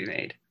atonement to be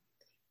made.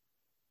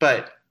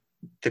 But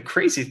the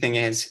crazy thing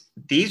is,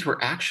 these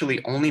were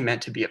actually only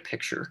meant to be a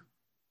picture.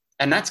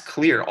 And that's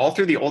clear. All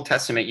through the Old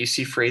Testament, you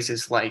see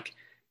phrases like,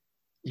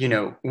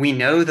 we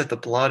know that the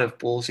blood of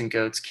bulls and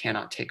goats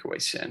cannot take away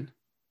sin.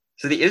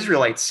 So the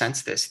Israelites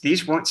sensed this.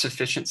 These weren't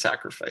sufficient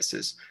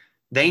sacrifices.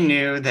 They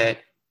knew that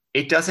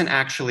it doesn't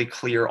actually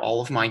clear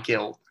all of my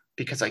guilt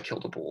because I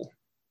killed a bull.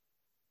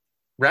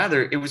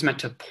 Rather, it was meant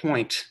to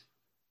point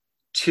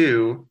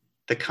to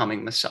the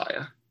coming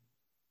Messiah,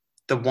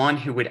 the one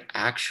who would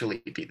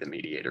actually be the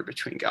mediator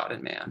between God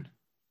and man.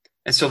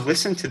 And so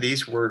listen to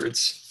these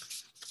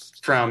words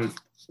from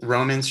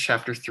Romans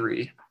chapter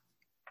 3.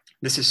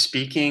 This is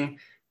speaking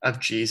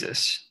of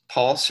Jesus.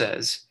 Paul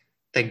says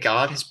that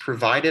God has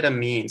provided a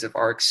means of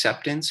our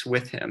acceptance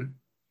with him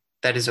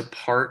that is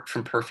apart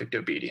from perfect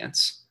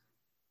obedience.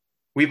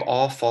 We've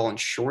all fallen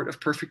short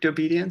of perfect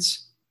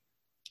obedience,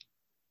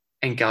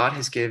 and God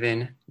has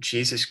given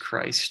Jesus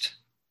Christ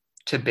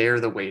to bear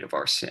the weight of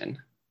our sin.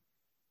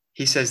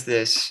 He says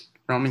this,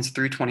 Romans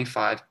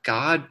 3:25,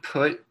 God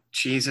put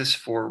Jesus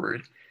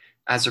forward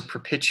as a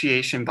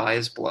propitiation by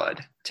his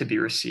blood to be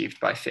received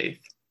by faith.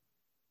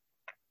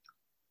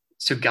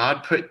 So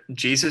God put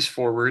Jesus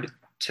forward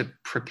to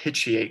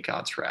propitiate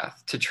God's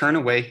wrath, to turn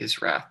away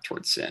his wrath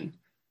towards sin.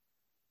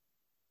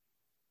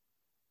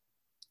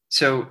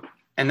 So,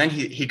 and then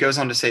he goes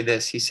on to say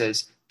this. He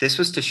says, this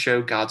was to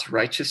show God's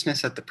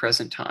righteousness at the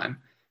present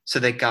time, so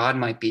that God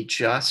might be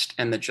just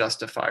and the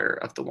justifier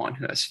of the one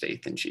who has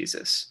faith in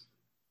Jesus.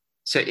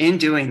 So in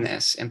doing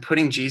this and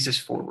putting Jesus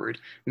forward,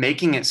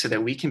 making it so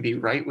that we can be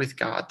right with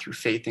God through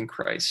faith in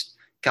Christ,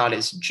 God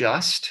is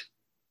just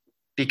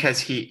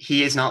because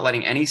he is not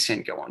letting any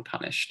sin go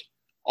unpunished.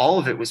 All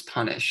of it was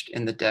punished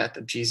in the death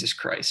of Jesus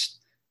Christ,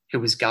 who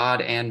was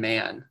God and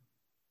man.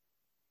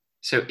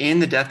 So in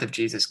the death of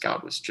Jesus,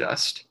 God was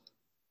just,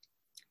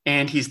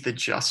 and he's the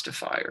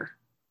justifier.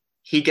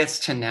 He gets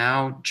to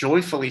now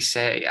joyfully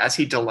say, as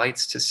he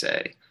delights to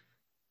say,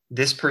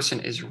 this person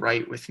is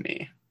right with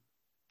me.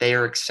 They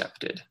are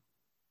accepted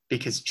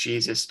because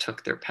Jesus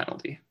took their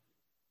penalty.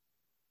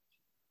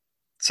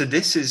 So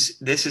this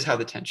is how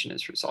the tension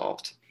is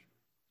resolved.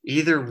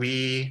 Either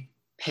we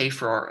pay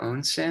for our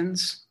own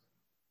sins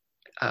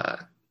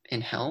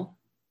in hell,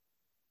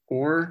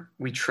 or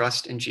we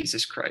trust in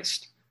Jesus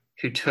Christ,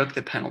 who took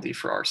the penalty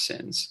for our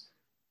sins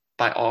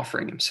by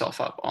offering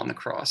himself up on the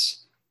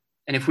cross.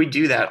 And if we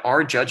do that,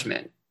 our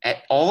judgment,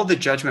 all the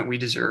judgment we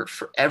deserve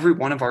for every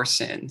one of our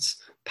sins,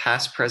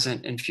 past,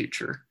 present, and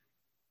future,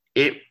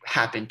 it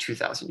happened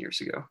 2,000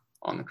 years ago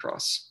on the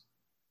cross.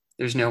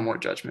 There's no more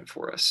judgment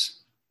for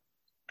us.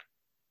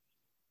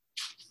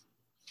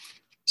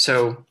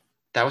 So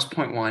that was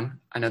point one.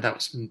 I know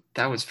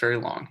that was very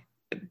long.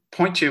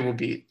 Point two will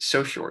be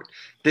so short.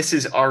 This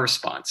is our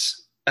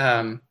response.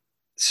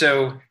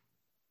 So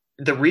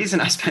the reason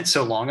I spent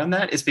so long on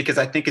that is because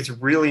I think it's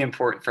really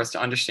important for us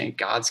to understand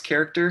God's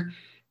character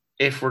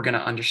if we're going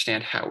to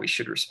understand how we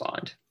should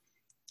respond.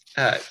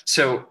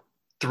 So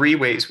 3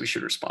 ways we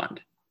should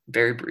respond.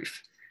 Very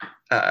brief.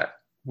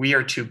 We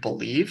are to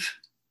believe,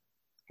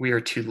 we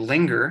are to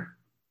linger,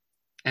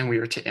 and we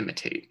are to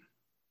imitate.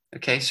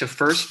 Okay, so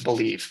first,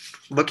 believe.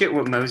 Look at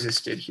what Moses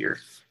did here.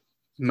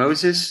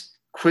 Moses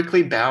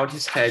quickly bowed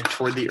his head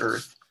toward the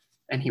earth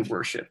and he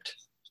worshiped.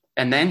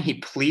 And then he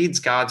pleads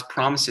God's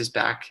promises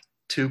back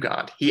to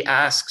God. He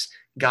asks,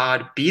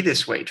 God, be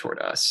this way toward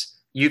us.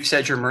 You've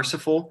said you're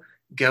merciful.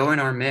 Go in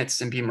our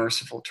midst and be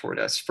merciful toward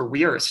us, for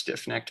we are a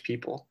stiff-necked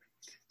people.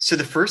 So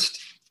the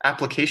first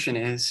application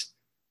is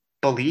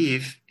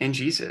believe in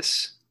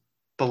Jesus.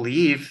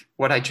 Believe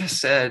what I just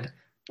said,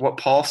 what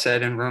Paul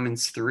said in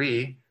Romans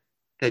 3,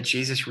 that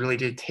Jesus really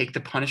did take the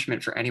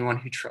punishment for anyone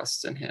who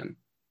trusts in him.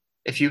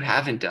 If you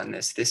haven't done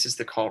this, this is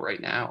the call right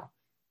now,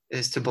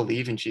 is to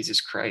believe in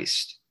Jesus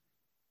Christ.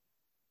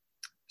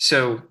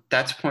 So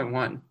that's point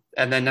 1.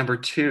 And then number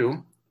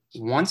 2,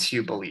 once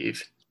you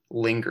believe,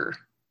 linger.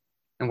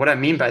 And what I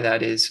mean by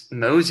that is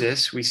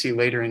Moses, we see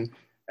later in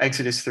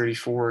Exodus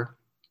 34,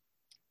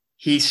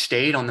 he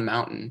stayed on the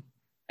mountain.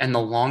 And the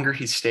longer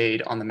he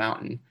stayed on the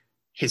mountain,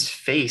 his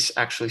face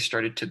actually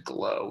started to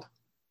glow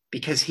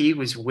because he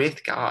was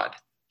with God.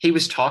 He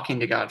was talking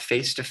to God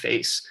face to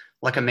face,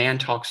 like a man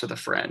talks with a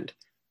friend.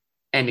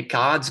 And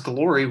God's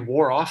glory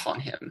wore off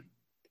on him.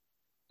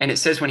 And it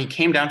says when he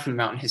came down from the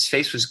mountain, his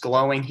face was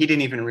glowing. He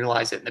didn't even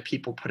realize it. And the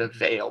people put a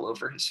veil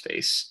over his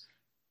face.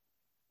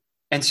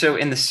 And so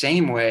in the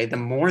same way, the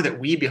more that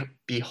we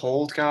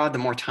behold God, the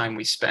more time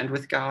we spend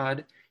with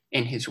God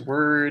in his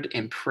word,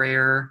 in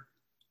prayer,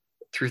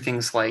 through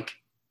things like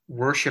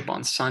worship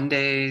on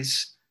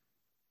Sundays,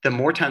 the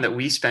more time that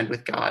we spend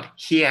with God,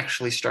 he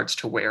actually starts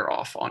to wear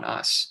off on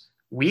us.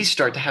 We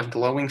start to have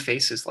glowing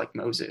faces like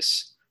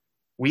Moses.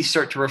 We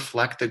start to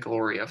reflect the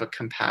glory of a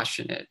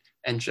compassionate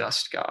and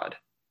just God.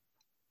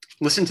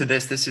 Listen to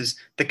this. This is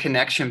the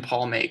connection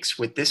Paul makes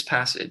with this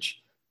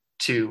passage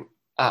to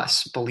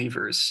us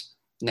believers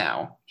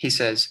now. He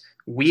says,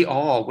 we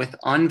all, with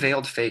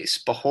unveiled face,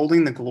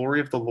 beholding the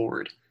glory of the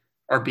Lord,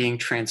 are being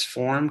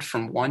transformed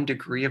from one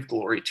degree of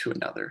glory to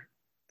another.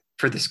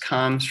 For this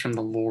comes from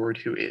the Lord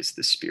who is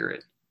the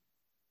Spirit.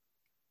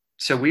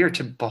 So we are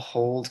to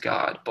behold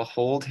God,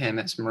 behold him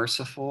as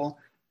merciful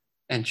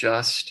and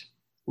just.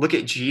 Look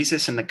at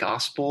Jesus in the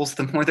Gospels.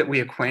 The more that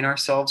we acquaint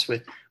ourselves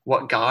with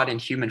what God in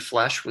human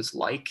flesh was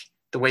like,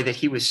 the way that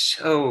he was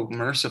so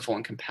merciful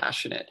and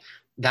compassionate,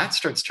 that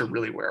starts to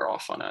really wear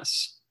off on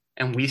us.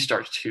 And we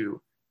start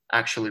to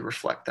actually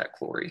reflect that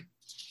glory.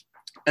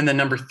 And then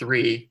number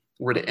 3,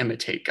 we're to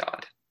imitate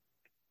God.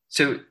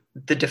 So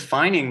the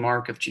defining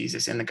mark of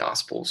Jesus in the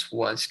Gospels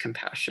was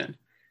compassion.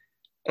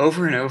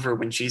 Over and over,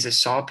 when Jesus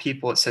saw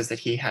people, it says that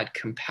he had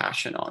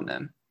compassion on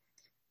them.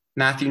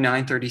 Matthew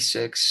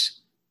 9:36,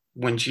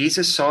 when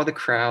Jesus saw the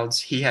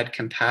crowds, he had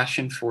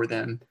compassion for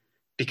them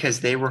because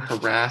they were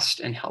harassed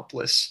and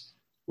helpless,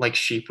 like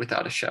sheep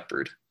without a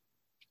shepherd.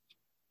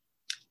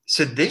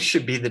 So this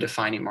should be the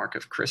defining mark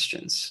of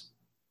Christians.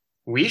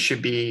 We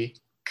should be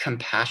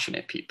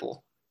compassionate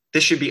people.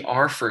 This should be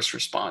our first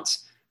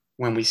response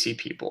when we see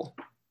people.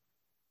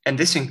 And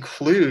this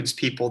includes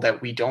people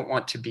that we don't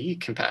want to be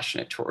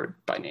compassionate toward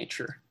by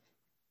nature.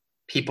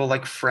 People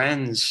like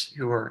friends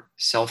who are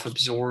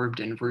self-absorbed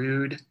and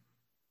rude,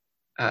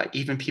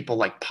 even people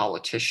like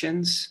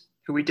politicians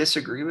who we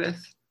disagree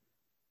with,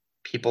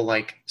 people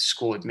like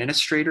school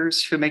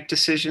administrators who make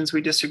decisions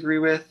we disagree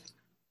with.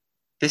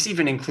 This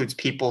even includes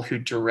people who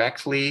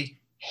directly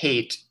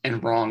hate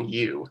and wrong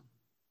you.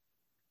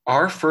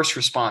 Our first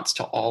response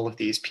to all of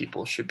these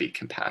people should be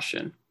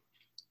compassion.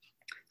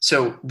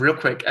 So real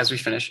quick, as we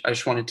finish, I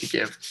just wanted to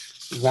give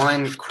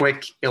one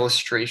quick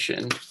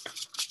illustration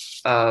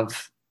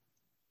of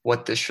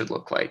what this should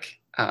look like.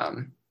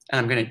 And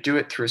I'm going to do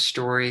it through a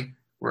story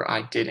where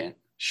I didn't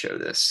show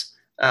this.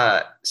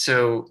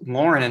 So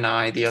Lauren and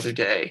I, the other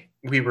day,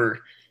 we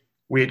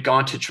had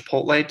gone to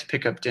Chipotle to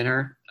pick up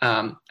dinner.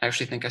 I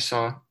actually think I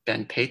saw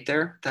Ben Pate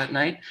there that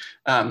night.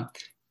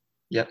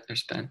 Yep,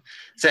 there's Ben.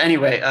 So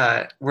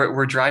anyway,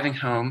 we're driving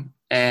home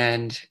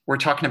and we're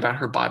talking about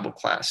her Bible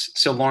class.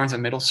 So Lauren's a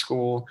middle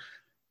school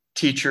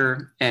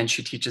teacher and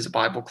she teaches a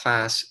Bible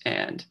class,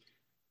 and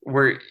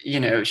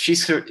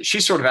she's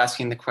sort of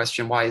asking the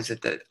question, why is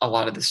it that a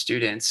lot of the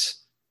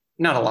students,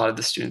 not a lot of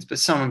the students, but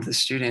some of the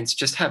students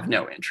just have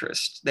no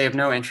interest. They have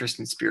no interest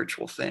in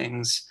spiritual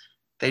things.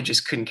 They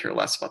just couldn't care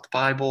less about the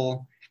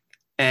Bible.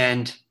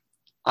 And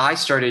I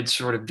started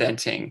sort of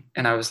venting,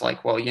 and I was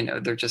like, well,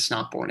 they're just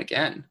not born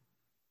again.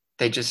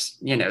 They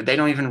just, they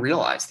don't even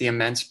realize the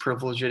immense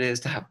privilege it is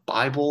to have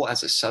Bible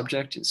as a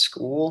subject in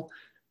school.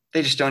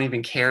 They just don't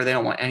even care. They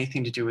don't want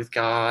anything to do with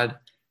God.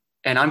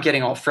 And I'm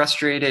getting all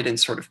frustrated and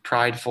sort of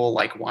prideful,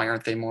 like, why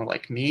aren't they more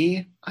like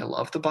me? I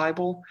love the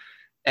Bible.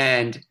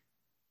 And,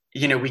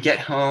 we get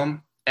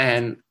home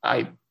and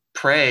I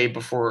pray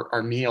before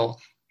our meal,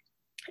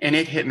 and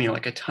it hit me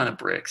like a ton of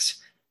bricks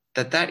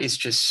that is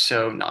just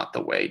so not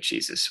the way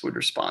Jesus would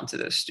respond to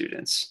those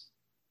students.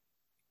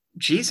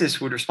 Jesus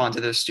would respond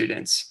to those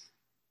students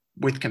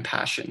with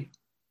compassion.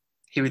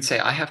 He would say,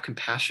 I have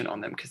compassion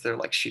on them because they're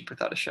like sheep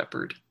without a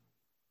shepherd.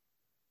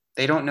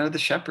 They don't know the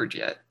shepherd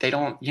yet. They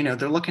don't,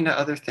 they're looking to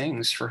other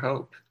things for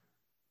hope.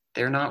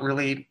 They're not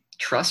really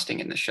trusting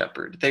in the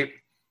shepherd.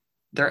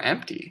 They're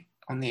empty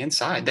on the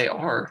inside. They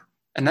are.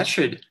 And that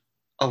should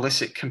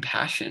elicit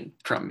compassion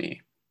from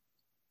me.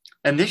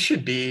 And this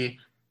should be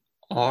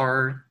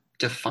our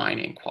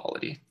defining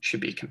quality,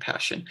 should be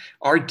compassion.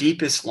 Our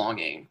deepest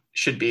longing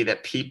should be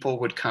that people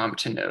would come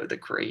to know the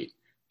great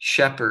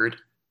shepherd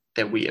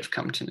that we have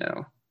come to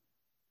know.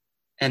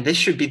 And this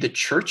should be the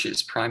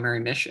church's primary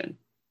mission.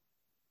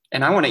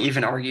 And I want to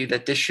even argue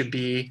that this should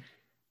be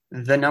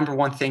the number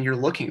one thing you're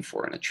looking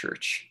for in a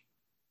church.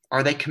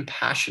 Are they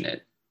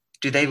compassionate?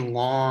 Do they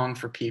long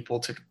for people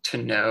to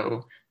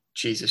know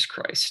Jesus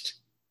Christ?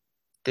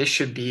 This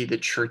should be the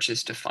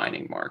church's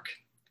defining mark.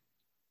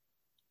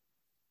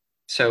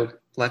 So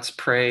let's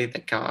pray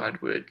that God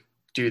would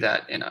do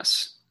that in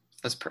us.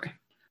 Let's pray.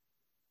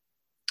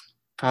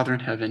 Father in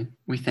heaven,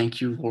 we thank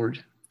you,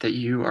 Lord, that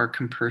you are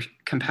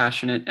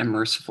compassionate and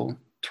merciful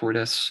toward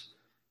us.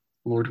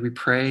 Lord, we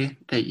pray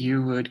that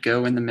you would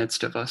go in the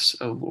midst of us,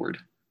 O Lord.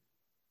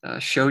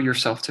 Show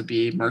yourself to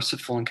be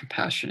merciful and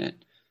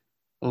compassionate.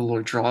 O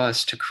Lord, draw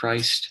us to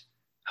Christ.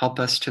 Help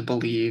us to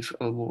believe,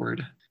 O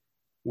Lord,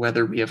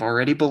 whether we have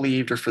already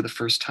believed or for the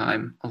first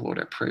time. O Lord,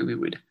 I pray we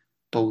would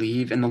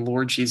believe in the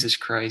Lord Jesus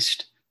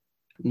Christ,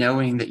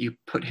 knowing that you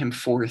put him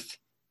forth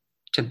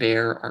to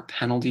bear our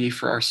penalty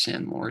for our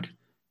sin, Lord,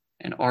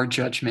 and our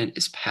judgment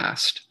is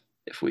past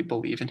if we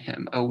believe in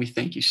him. Oh, we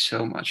thank you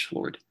so much,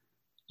 Lord.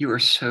 You are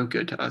so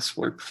good to us,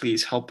 Lord.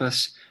 Please help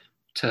us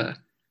to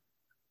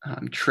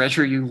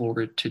treasure you,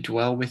 Lord, to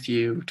dwell with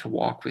you, to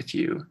walk with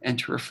you, and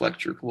to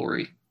reflect your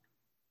glory.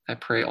 I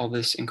pray all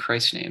this in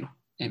Christ's name.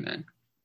 Amen.